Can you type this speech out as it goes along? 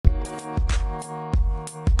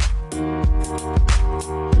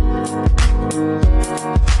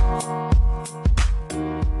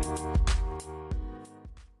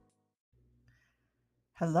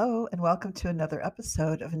Hello, and welcome to another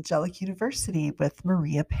episode of Angelic University with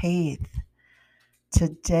Maria Paith.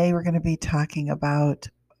 Today, we're going to be talking about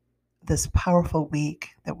this powerful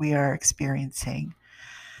week that we are experiencing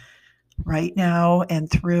right now and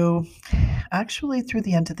through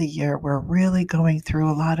the end of the year. We're really going through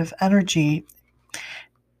a lot of energy,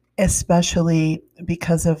 especially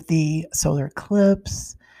because of the solar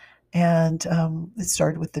eclipse. And it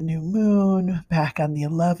started with the new moon back on the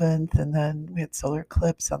 11th, and then we had solar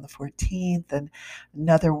eclipse on the 14th, and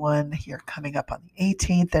another one here coming up on the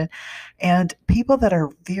 18th. And people that are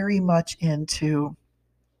very much into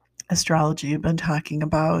astrology have been talking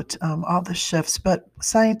about all the shifts, but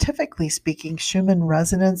scientifically speaking, Schumann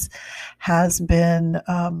resonance has been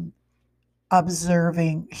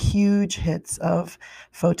observing huge hits of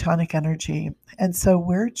photonic energy. And so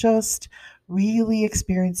we're just really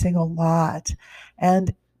experiencing a lot.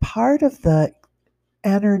 And part of the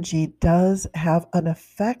energy does have an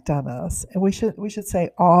effect on us. And we should say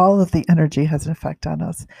all of the energy has an effect on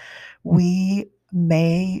us. We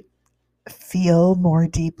may feel more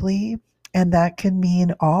deeply, and that can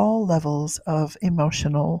mean all levels of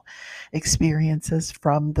emotional experiences,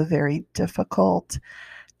 from the very difficult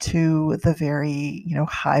to the very,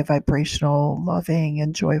 high vibrational, loving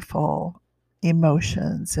and joyful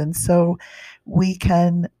emotions. And so we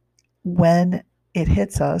can, when it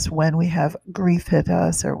hits us, when we have grief hit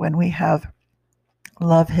us, or when we have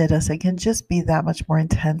love hit us, it can just be that much more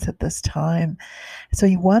intense at this time. So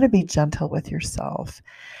you want to be gentle with yourself.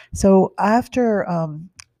 So after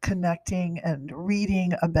connecting and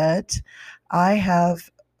reading a bit, I have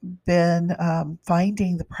been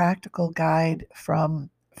finding the practical guide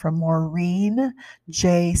from Maureen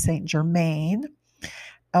J. St. Germain,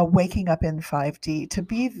 Waking Up in 5D, to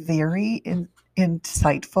be very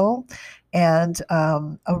insightful and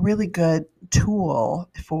a really good tool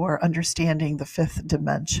for understanding the fifth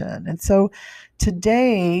dimension. And so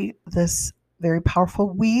today, this very powerful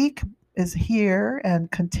week is here and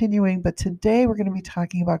continuing, but today we're going to be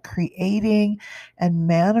talking about creating and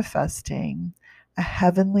manifesting a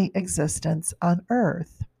heavenly existence on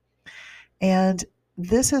earth. And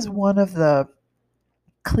this is one of the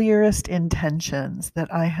clearest intentions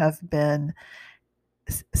that I have been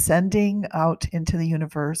sending out into the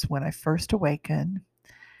universe when I first awaken.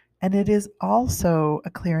 And it is also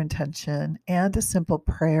a clear intention and a simple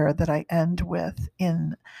prayer that I end with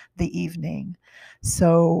in the evening.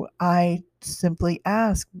 So I simply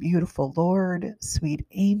ask, beautiful Lord, sweet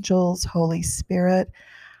angels, Holy Spirit,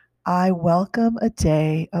 I welcome a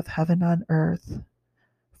day of heaven on earth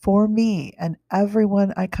for me and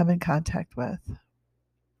everyone I come in contact with.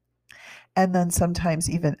 And then sometimes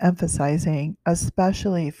even emphasizing,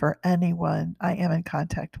 especially for anyone I am in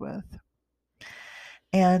contact with.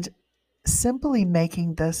 And simply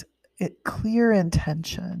making this clear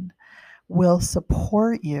intention will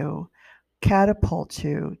support you, catapult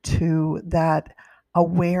you to that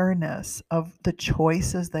awareness of the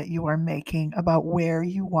choices that you are making about where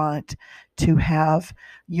you want to have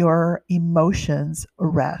your emotions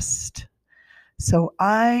rest. So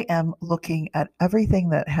I am looking at everything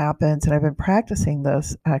that happens, and I've been practicing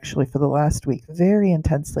this actually for the last week very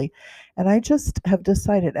intensely. And I just have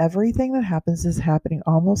decided everything that happens is happening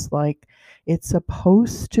almost like it's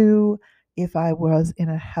supposed to, if I was in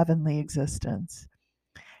a heavenly existence.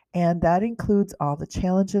 And that includes all the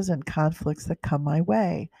challenges and conflicts that come my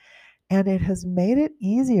way. And it has made it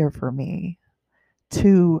easier for me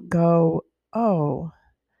to go, oh,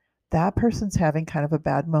 that person's having kind of a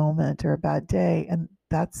bad moment or a bad day, and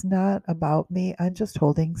that's not about me. I'm just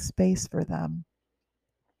holding space for them.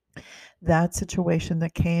 That situation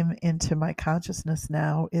that came into my consciousness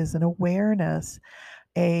now is an awareness,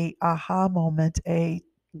 a aha moment, a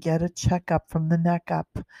get a checkup from the neck up.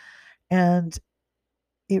 And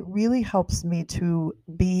it really helps me to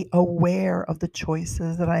be aware of the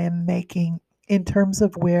choices that I am making in terms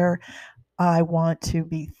of where I want to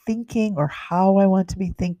be thinking or how I want to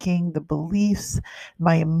be thinking, the beliefs,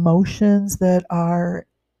 my emotions that are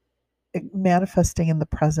manifesting in the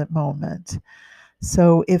present moment.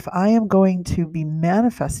 So, if I am going to be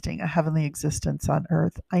manifesting a heavenly existence on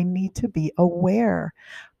earth, I need to be aware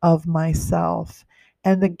of myself.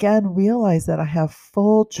 And again, realize that I have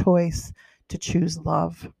full choice to choose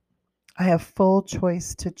love. I have full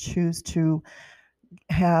choice to choose to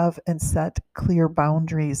have and set clear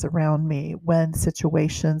boundaries around me when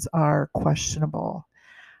situations are questionable.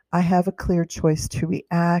 I have a clear choice to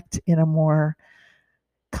react in a more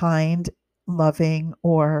kind, loving,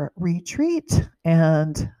 or retreat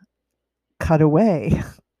and cut away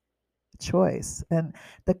choice. And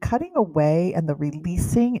the cutting away and the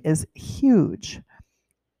releasing is huge.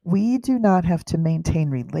 We do not have to maintain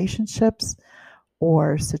relationships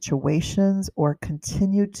or situations or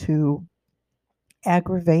continue to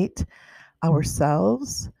aggravate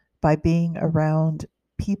ourselves by being around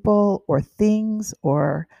people or things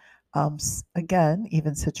or again,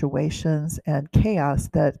 even situations and chaos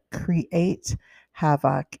that create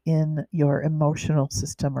havoc in your emotional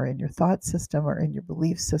system or in your thought system or in your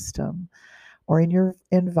belief system or in your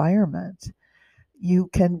environment. You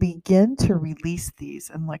can begin to release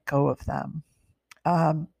these and let go of them.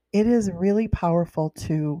 It is really powerful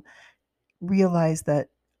to realize that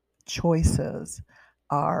choices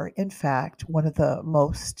are, in fact, one of the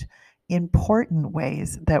most important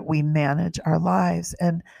ways that we manage our lives.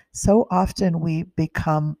 And so often we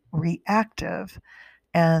become reactive,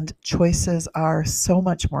 and choices are so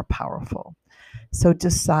much more powerful. So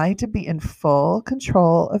decide to be in full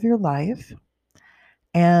control of your life.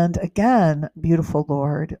 And again, beautiful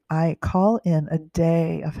Lord, I call in a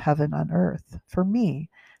day of heaven on earth for me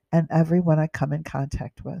and everyone I come in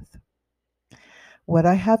contact with. What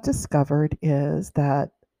I have discovered is that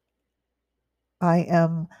I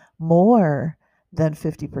am more than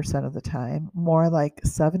 50% of the time, more like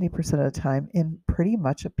 70% of the time, in pretty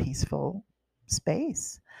much a peaceful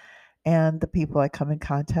space. And the people I come in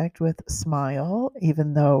contact with smile,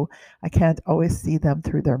 even though I can't always see them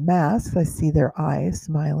through their masks. I see their eyes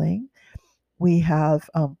smiling. We have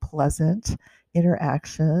pleasant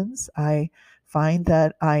interactions. I find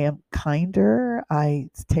that I am kinder. I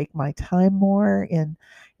take my time more. And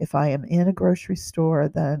if I am in a grocery store,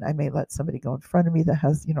 then I may let somebody go in front of me that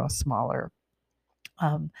has, a smaller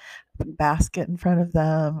um, basket in front of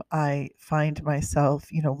them. I find myself,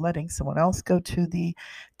 letting someone else go to the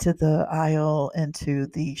aisle and to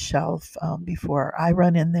the shelf before I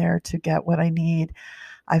run in there to get what I need.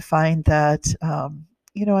 I find that,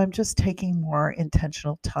 I'm just taking more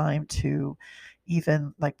intentional time to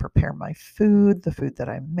even like prepare my food, the food that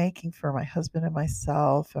I'm making for my husband and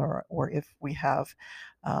myself, or if we have,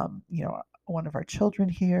 one of our children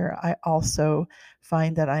here. I also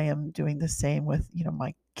find that I am doing the same with,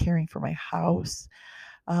 my caring for my house.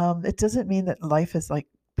 It doesn't mean that life is like,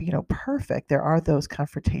 perfect. There are those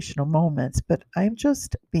confrontational moments, but I'm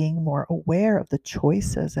just being more aware of the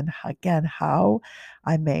choices and again, how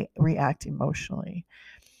I may react emotionally.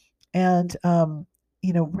 And,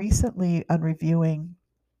 recently on reviewing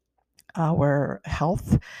our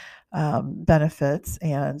health benefits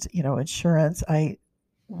and, insurance, I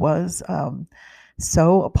was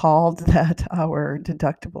so appalled that our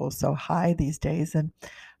deductible is so high these days. And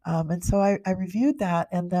so I reviewed that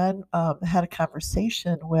and then had a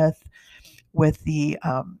conversation with the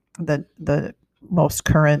most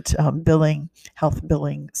current health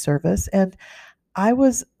billing service, and I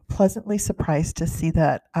was pleasantly surprised to see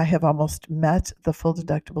that I have almost met the full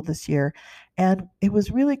deductible this year. And it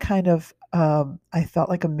was really kind of, I felt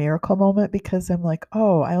like a miracle moment because I'm like,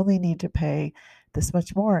 oh, I only need to pay this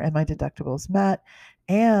much more and my deductible is met.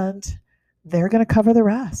 And they're going to cover the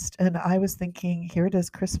rest. And I was thinking, here it is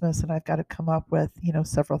Christmas, and I've got to come up with,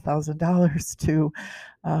 several $1,000s to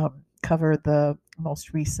cover the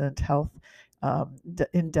most recent health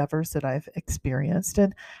endeavors that I've experienced.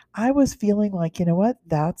 And I was feeling like, you know what?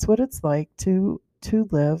 That's what it's like to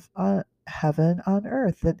live on heaven on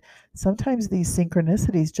earth. That sometimes these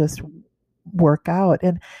synchronicities just work out.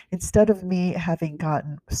 And instead of me having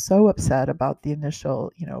gotten so upset about the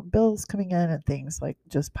initial, bills coming in and things like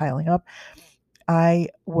just piling up, I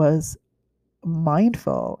was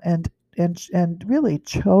mindful and really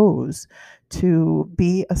chose to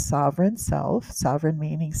be a sovereign self, sovereign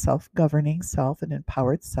meaning self-governing self, an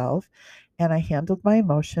empowered self. And I handled my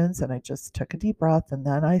emotions and I just took a deep breath, and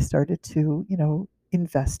then I started to,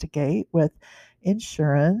 investigate with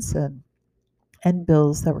insurance and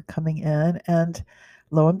bills that were coming in. And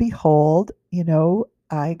lo and behold,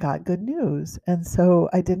 I got good news. And so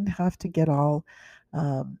I didn't have to get all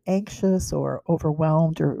anxious or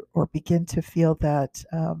overwhelmed or begin to feel that,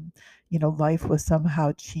 life was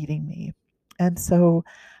somehow cheating me. And so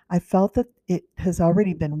I felt that it has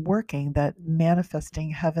already been working, that manifesting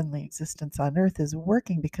heavenly existence on earth is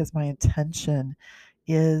working because my intention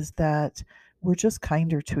is that we're just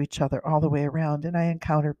kinder to each other all the way around. And I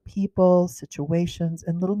encounter people, situations,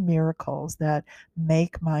 and little miracles that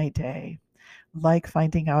make my day. Like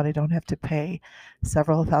finding out I don't have to pay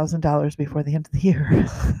several $1,000s before the end of the year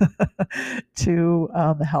to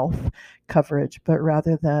health coverage, but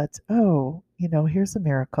rather that, oh, here's a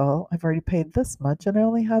miracle. I've already paid this much and I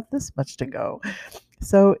only have this much to go.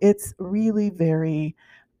 So it's really very,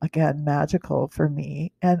 again, magical for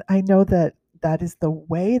me. And I know that that is the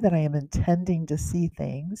way that I am intending to see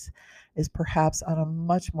things. is perhaps on a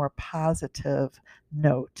much more positive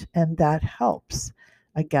note. And that helps,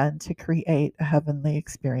 again, to create a heavenly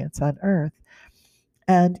experience on earth.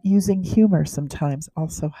 And using humor sometimes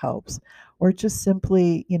also helps, or just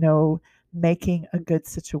simply, making a good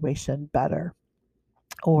situation better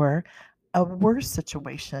or a worse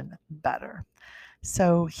situation better.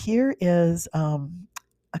 So here is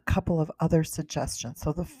a couple of other suggestions.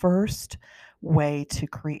 So the first way to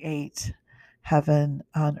create heaven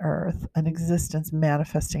on earth, an existence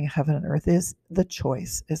manifesting heaven on earth, is the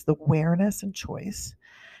choice, is the awareness and choice.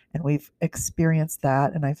 And we've experienced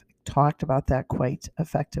that, and I've talked about that quite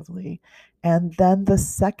effectively. And then the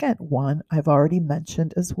second one I've already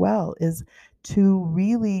mentioned as well is to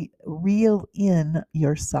really reel in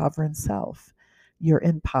your sovereign self, your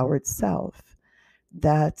empowered self,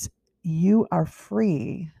 that you are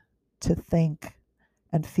free to think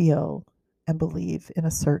and feel and believe in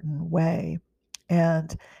a certain way.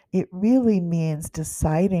 And it really means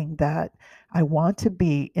deciding that I want to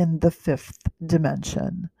be in the fifth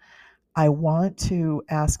dimension. I want to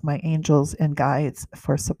ask my angels and guides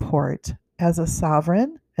for support as a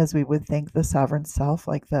sovereign, as we would think the sovereign self,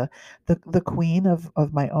 like the queen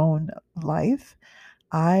of my own life.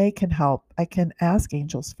 I can help. I can ask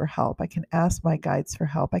angels for help. I can ask my guides for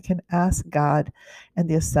help. I can ask God and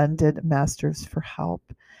the ascended masters for help.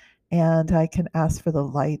 And I can ask for the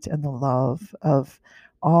light and the love of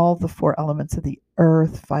all the four elements of the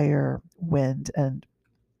earth, fire, wind, and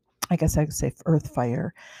I guess I could say earth,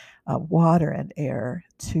 fire, water, and air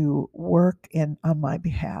to work in on my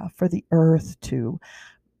behalf, for the earth to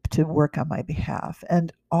work on my behalf.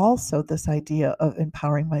 And also this idea of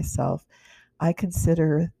empowering myself, I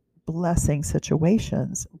consider blessing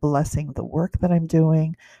situations, blessing the work that I'm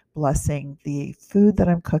doing, blessing the food that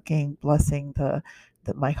I'm cooking, blessing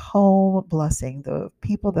my home, blessing the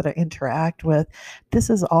people that I interact with. This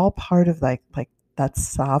is all part of like that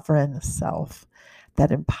sovereign self,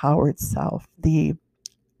 that empowered self, the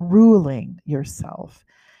ruling yourself.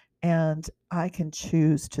 And I can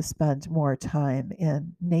choose to spend more time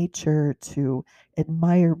in nature, to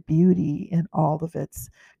admire beauty in all of its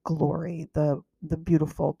glory, the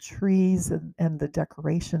beautiful trees and the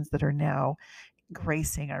decorations that are now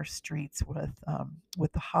gracing our streets with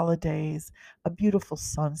the holidays, a beautiful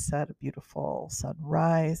sunset, a beautiful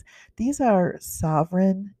sunrise. These are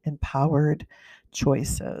sovereign, empowered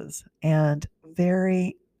choices, and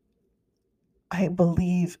very, I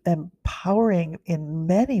believe, empowering in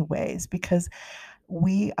many ways, because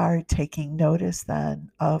we are taking notice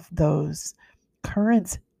then of those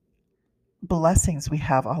current blessings we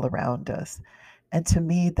have all around us. And to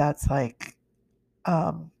me, that's like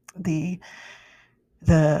the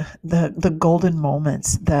the golden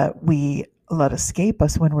moments that we let escape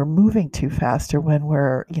us when we're moving too fast, or when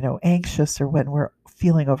we're anxious, or when we're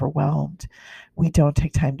feeling overwhelmed. We don't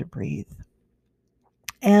take time to breathe.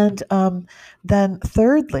 And then,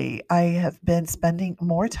 thirdly, I have been spending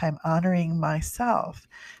more time honoring myself,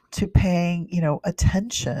 to paying,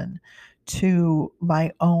 attention to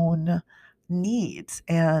my own needs.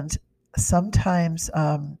 And sometimes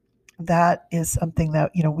that is something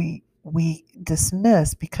that we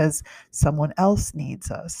dismiss because someone else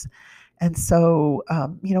needs us. And so,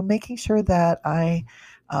 making sure that I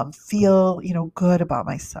feel, good about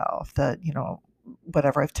myself, that,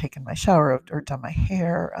 whatever I've taken my shower, or done my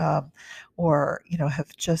hair, or,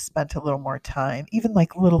 have just spent a little more time, even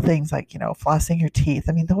like little things like, flossing your teeth.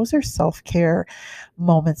 I mean, those are self care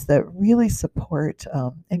moments that really support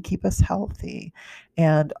and keep us healthy,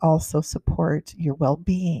 and also support your well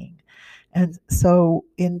being. And so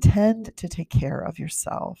intend to take care of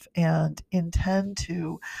yourself, and intend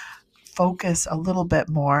to focus a little bit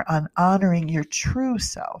more on honoring your true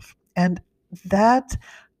self. And that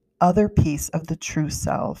other piece of the true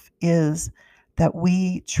self is that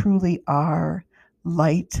we truly are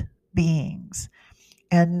light beings.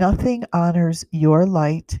 And nothing honors your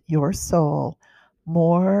light, your soul,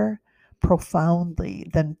 more profoundly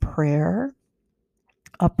than prayer,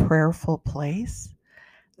 a prayerful place,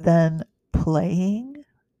 than playing,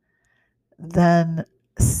 than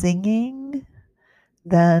singing,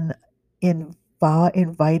 than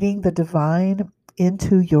inviting the divine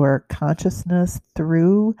into your consciousness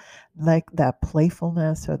through like that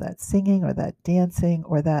playfulness, or that singing, or that dancing,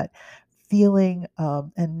 or that feeling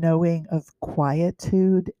and knowing of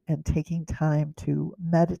quietude, and taking time to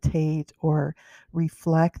meditate or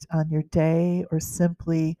reflect on your day, or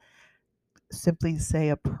simply say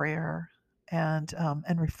a prayer, and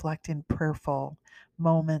reflect in prayerful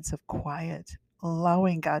moments of quiet,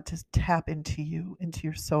 allowing God to tap into you, into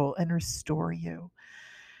your soul, and restore you.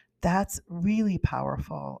 That's really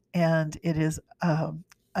powerful, and it is a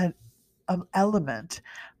an element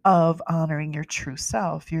of honoring your true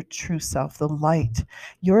self, the light.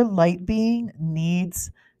 Your light being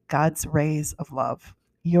needs God's rays of love.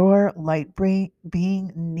 Your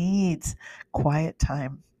being needs quiet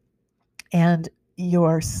time. And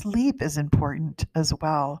your sleep is important as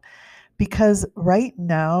well, because right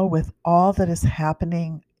now, with all that is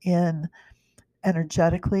happening in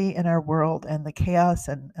energetically in our world and the chaos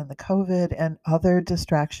and the COVID and other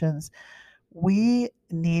distractions, we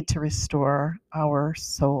need to restore our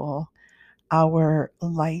soul, our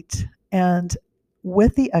light. And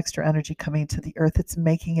with the extra energy coming to the earth, it's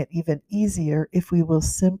making it even easier if we will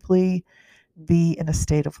simply be in a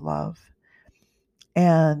state of love.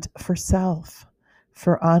 And for self,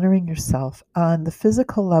 for honoring yourself on the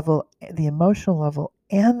physical level, the emotional level,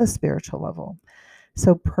 and the spiritual level.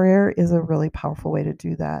 So, prayer is a really powerful way to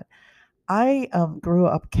do that. I grew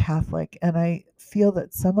up Catholic, and I feel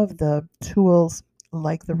that some of the tools,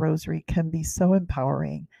 like the rosary, can be so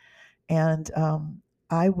empowering. And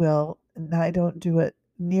I don't do it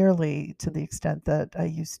nearly to the extent that I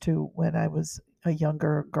used to when I was a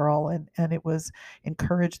younger girl, and it was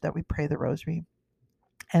encouraged that we pray the rosary.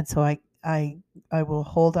 And so I will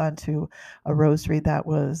hold on to a rosary that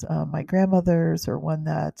was my grandmother's, or one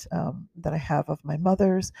that I have of my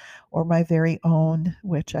mother's, or my very own,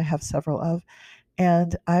 which I have several of.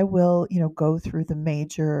 And I will, go through the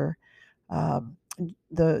major,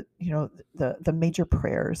 the major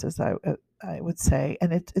prayers, as I would say.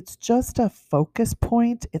 And it's just a focus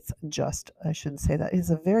point. I shouldn't say that.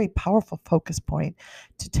 It's a very powerful focus point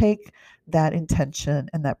to take that intention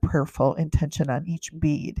and that prayerful intention on each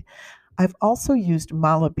bead. I've also used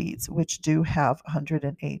mala beads, which do have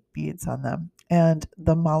 108 beads on them. And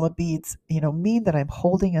the mala beads, mean that I'm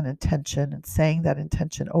holding an intention and saying that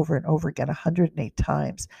intention over and over again 108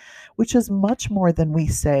 times, which is much more than we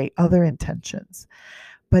say other intentions.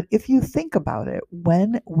 But if you think about it,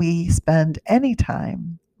 when we spend any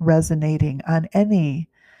time resonating on any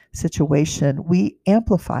situation, we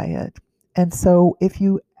amplify it. And so if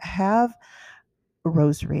you have a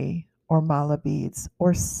rosary or mala beads,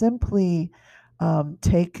 or simply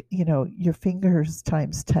take, your fingers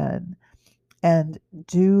times 10 and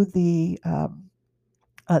do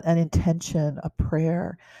an intention, a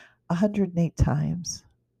prayer 108 times,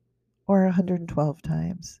 or 112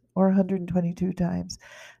 times, or 122 times,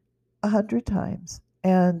 100 times,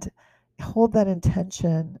 and hold that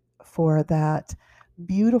intention for that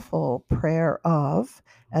beautiful prayer of,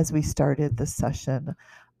 as we started this session,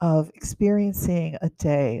 of experiencing a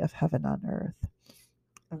day of heaven on earth.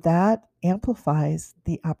 That amplifies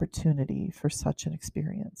the opportunity for such an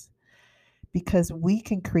experience, because we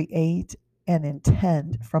can create and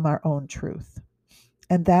intend from our own truth.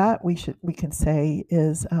 And that we can say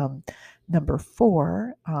is number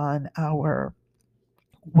 4 on our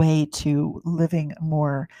way to living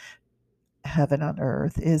more heaven on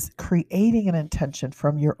earth, is creating an intention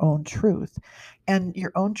from your own truth. And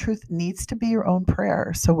your own truth needs to be your own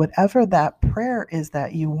prayer. So whatever that prayer is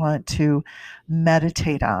that you want to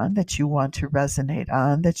meditate on, that you want to resonate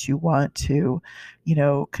on, that you want to,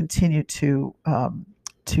 continue to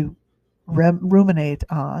ruminate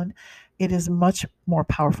on, it is much more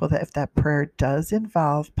powerful that if that prayer does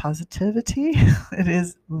involve positivity, it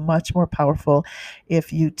is much more powerful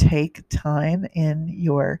if you take time in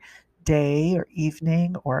your day or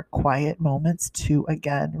evening or quiet moments to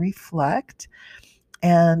again reflect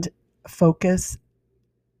and focus,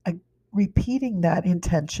 uh, repeating that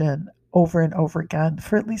intention over and over again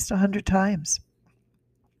for at least 100 times,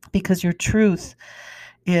 because your truth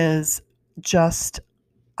is just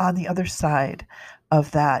on the other side of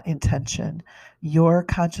that intention. Your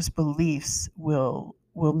conscious beliefs will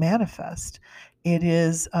manifest. It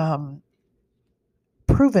is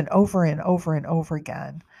proven over and over and over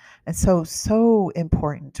again. And so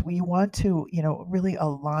important. We want to, really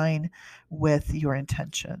align with your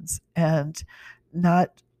intentions, and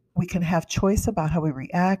not, we can have choice about how we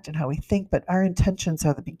react and how we think, but our intentions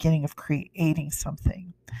are the beginning of creating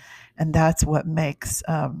something. And that's what makes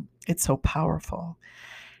it so powerful.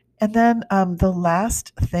 And then the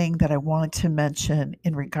last thing that I want to mention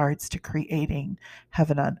in regards to creating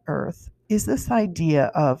heaven on earth is this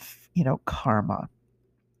idea of, karma.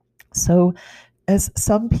 So, as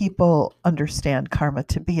some people understand karma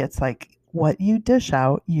to be, it's like what you dish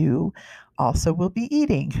out, you also will be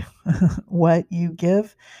eating. What you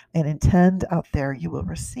give and intend out there, you will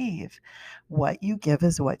receive. What you give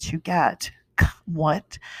is what you get.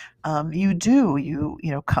 What you do,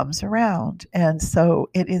 comes around. And so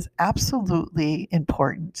it is absolutely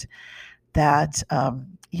important that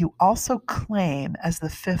you also claim, as the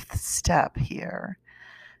 5th step here,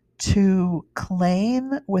 to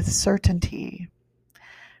claim with certainty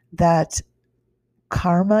that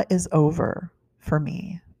karma is over for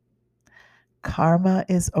me. Karma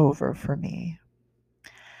is over for me.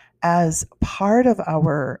 As part of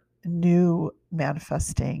our new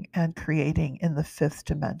manifesting and creating in the fifth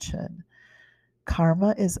dimension,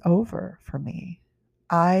 karma is over for me.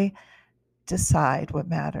 I decide what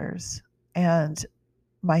matters. And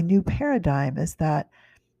my new paradigm is that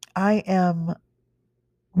I am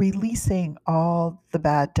releasing all the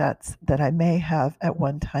bad debts that I may have at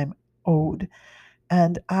one time owed.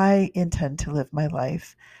 And I intend to live my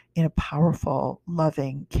life in a powerful,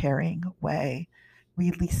 loving, caring way,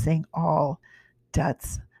 releasing all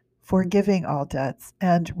debts, forgiving all debts,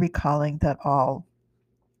 and recalling that all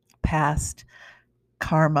past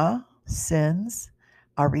karma, sins,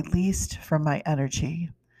 are released from my energy.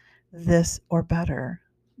 This or better,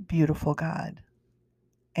 beautiful God.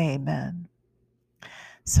 Amen.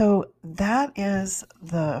 So that is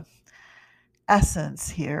the essence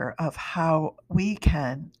here of how we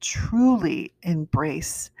can truly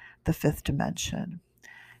embrace the fifth dimension,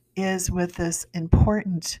 is with this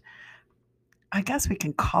important, I guess we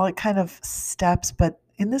can call it kind of steps, but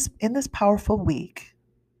in this powerful week,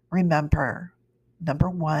 remember, number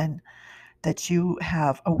one, that you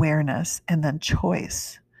have awareness and then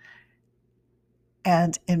choice,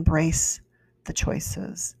 and embrace the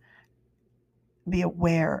choices. Be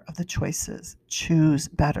aware of the choices. Choose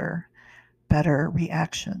better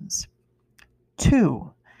reactions.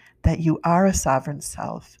 2, that you are a sovereign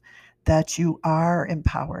self, that you are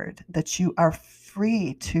empowered, that you are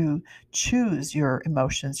free to choose your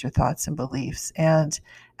emotions, your thoughts, and beliefs. And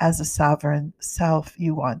as a sovereign self,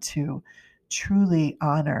 you want to truly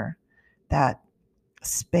honor that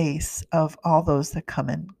space of all those that come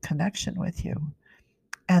in connection with you.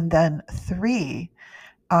 And then 3,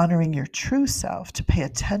 honoring your true self, to pay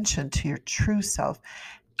attention to your true self.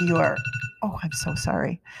 I'm so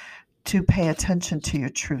sorry. To pay attention to your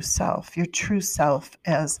true self. Your true self,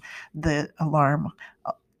 as the alarm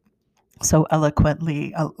so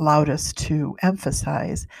eloquently allowed us to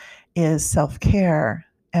emphasize, is self-care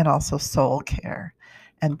and also soul care.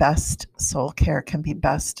 And best soul care can be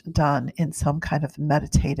best done in some kind of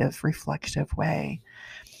meditative, reflective way.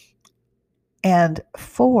 And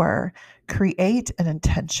 4, create an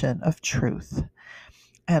intention of truth.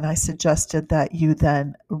 And I suggested that you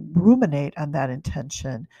then ruminate on that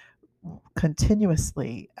intention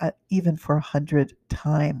continuously, even for 100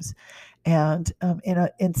 times, and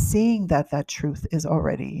in seeing that truth is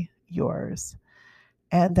already yours.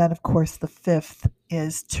 And then, of course, the 5th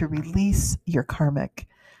is to release your karmic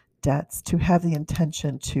debts, to have the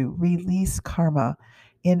intention to release karma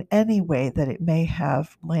in any way that it may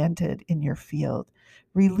have landed in your field.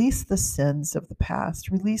 Release the sins of the past,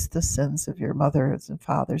 release the sins of your mothers and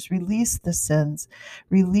fathers, release the sins,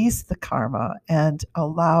 release the karma, and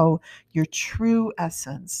allow your true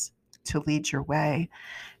essence to lead your way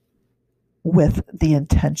with the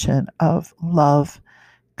intention of love,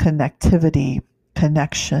 connectivity,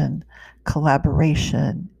 connection,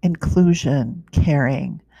 collaboration, inclusion,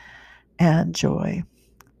 caring, and joy.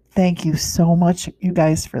 Thank you so much, you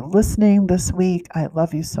guys, for listening this week. I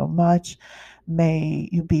love you so much. May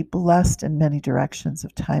you be blessed in many directions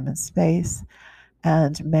of time and space,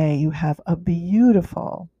 and may you have a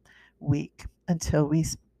beautiful week. Until we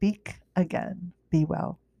speak again, be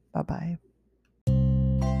well. Bye-bye.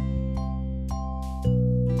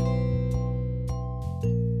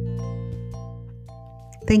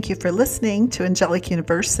 Thank you for listening to Angelic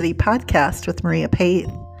University podcast with Maria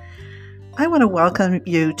Payton. I want to welcome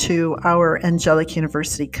you to our Angelic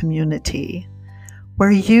University community, where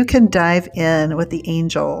you can dive in with the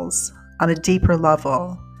angels on a deeper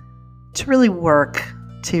level to really work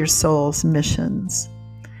to your soul's missions.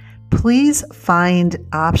 Please find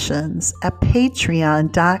options at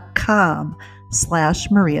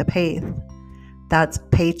patreon.com/Maria Payth. That's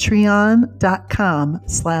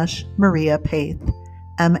patreon.com/Maria Payth.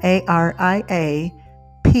 MARIAPETH.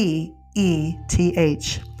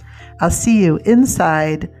 I'll see you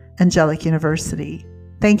inside Angelic University.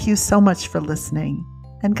 Thank you so much for listening,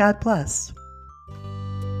 and God bless.